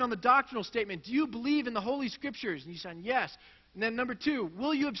sign on the doctrinal statement, do you believe in the Holy Scriptures? And you sign yes. And then number 2,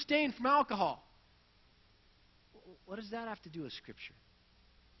 will you abstain from alcohol? What does that have to do with Scripture?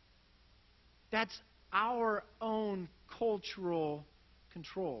 That's our own cultural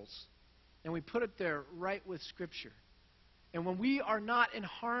controls. And we put it there right with Scripture. And when we are not in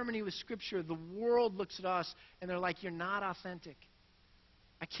harmony with Scripture, the world looks at us and they're like, you're not authentic.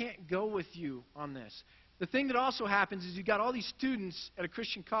 I can't go with you on this. The thing that also happens is you've got all these students at a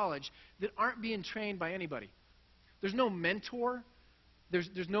Christian college that aren't being trained by anybody. There's no mentor.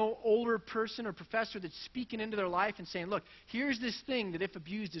 There's no older person or professor that's speaking into their life and saying, look, here's this thing that if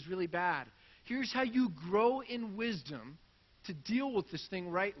abused is really bad. Here's how you grow in wisdom to deal with this thing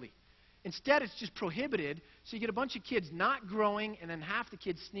rightly. Instead, it's just prohibited, so you get a bunch of kids not growing and then half the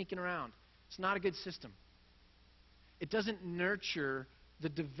kids sneaking around. It's not a good system. It doesn't nurture the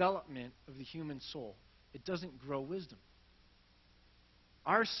development of the human soul. It doesn't grow wisdom.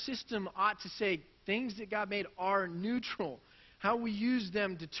 Our system ought to say things that God made are neutral. How we use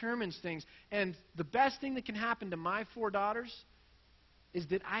them determines things. And the best thing that can happen to my 4 daughters is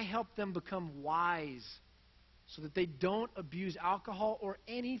that I help them become wise so that they don't abuse alcohol or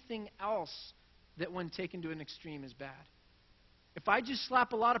anything else that when taken to an extreme is bad. if I just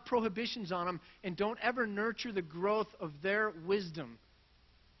slap a lot of prohibitions on them and don't ever nurture the growth of their wisdom,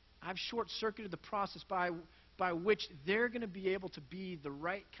 I've short-circuited the process by which they're going to be able to be the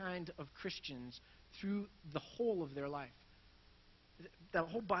right kind of Christians through the whole of their life. That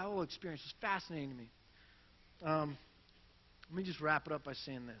whole Bible experience was fascinating to me. Let me just wrap it up by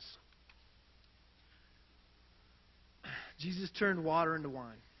saying this. Jesus turned water into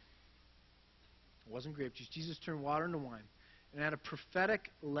wine. It wasn't grape juice. Jesus turned water into wine. And at a prophetic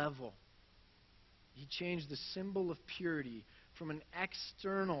level, he changed the symbol of purity from an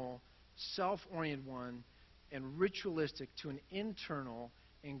external, self-oriented one and ritualistic to an internal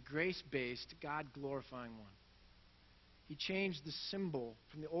and grace-based, God-glorifying one. He changed the symbol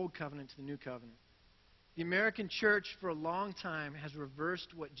from the Old Covenant to the New Covenant. The American church for a long time has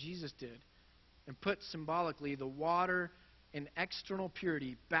reversed what Jesus did and put symbolically the water and external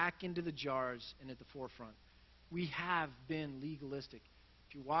purity back into the jars and at the forefront. We have been legalistic.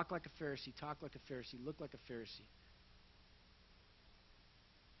 If you walk like a Pharisee, talk like a Pharisee, look like a Pharisee.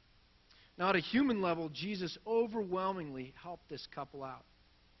 Now, at a human level, Jesus overwhelmingly helped this couple out.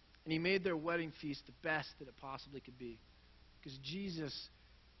 And he made their wedding feast the best that it possibly could be. Because Jesus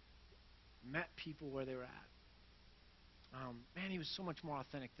met people where they were at. Man, he was so much more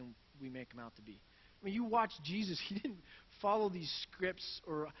authentic than we make him out to be. I mean, you watch Jesus, he didn't follow these scripts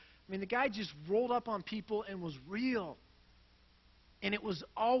the guy just rolled up on people and was real. And it was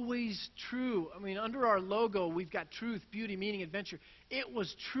always true. I mean, under our logo, we've got truth, beauty, meaning, adventure. It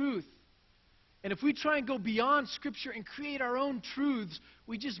was truth. And if we try and go beyond Scripture and create our own truths,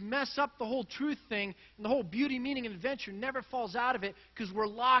 we just mess up the whole truth thing, and the whole beauty, meaning, and adventure never falls out of it because we're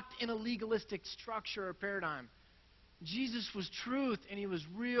locked in a legalistic structure or paradigm. Jesus was truth, and he was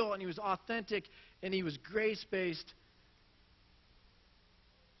real, and he was authentic, and he was grace-based.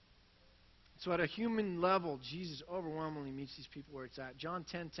 So at a human level, Jesus overwhelmingly meets these people where it's at. John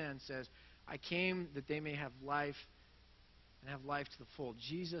 10:10 says, I came that they may have life and have life to the full.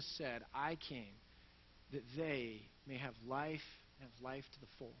 Jesus said, I came that they may have life and have life to the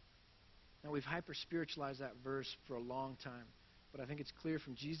full. Now, we've hyper-spiritualized that verse for a long time, but I think it's clear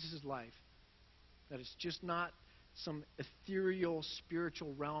from Jesus' life that it's just not some ethereal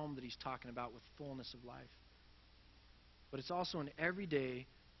spiritual realm that he's talking about with fullness of life. But it's also an everyday,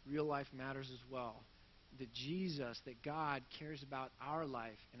 real life matters as well. That Jesus, that God cares about our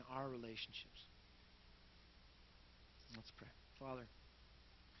life and our relationships. Let's pray. Father,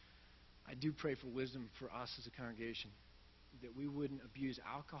 I do pray for wisdom for us as a congregation, that we wouldn't abuse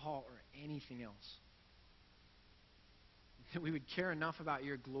alcohol or anything else. That we would care enough about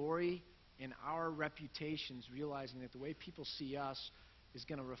your glory and our reputations, realizing that the way people see us is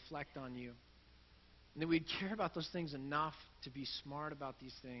going to reflect on you. And that we'd care about those things enough to be smart about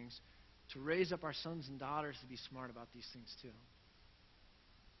these things, to raise up our sons and daughters to be smart about these things too.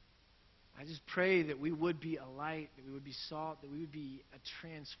 I just pray that we would be a light, that we would be salt, that we would be a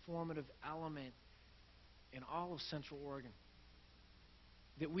transformative element in all of Central Oregon.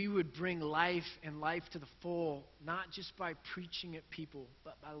 That we would bring life and life to the full, not just by preaching at people,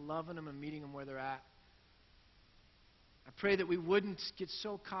 but by loving them and meeting them where they're at. I pray that we wouldn't get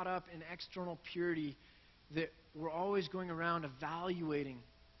so caught up in external purity that we're always going around evaluating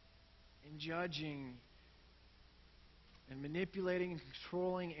and judging and manipulating and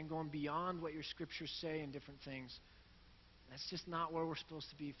controlling and going beyond what your scriptures say in different things. That's just not where we're supposed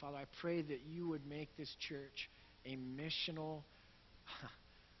to be, Father. I pray that you would make this church a missional,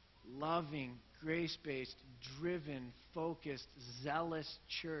 loving, grace-based, driven, focused, zealous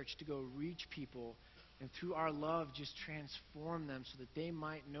church to go reach people and through our love just transform them so that they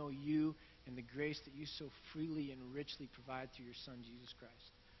might know you and the grace that you so freely and richly provide through your Son, Jesus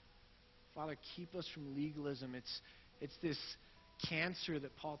Christ. Father, keep us from legalism. It's this cancer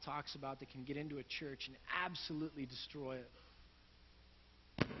that Paul talks about that can get into a church and absolutely destroy it.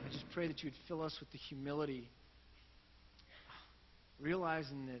 I just pray that you would fill us with the humility,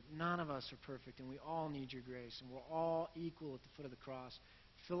 realizing that none of us are perfect and we all need your grace and we're all equal at the foot of the cross.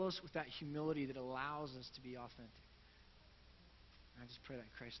 Fill us with that humility that allows us to be authentic. And I just pray that in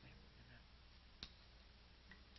Christ's name.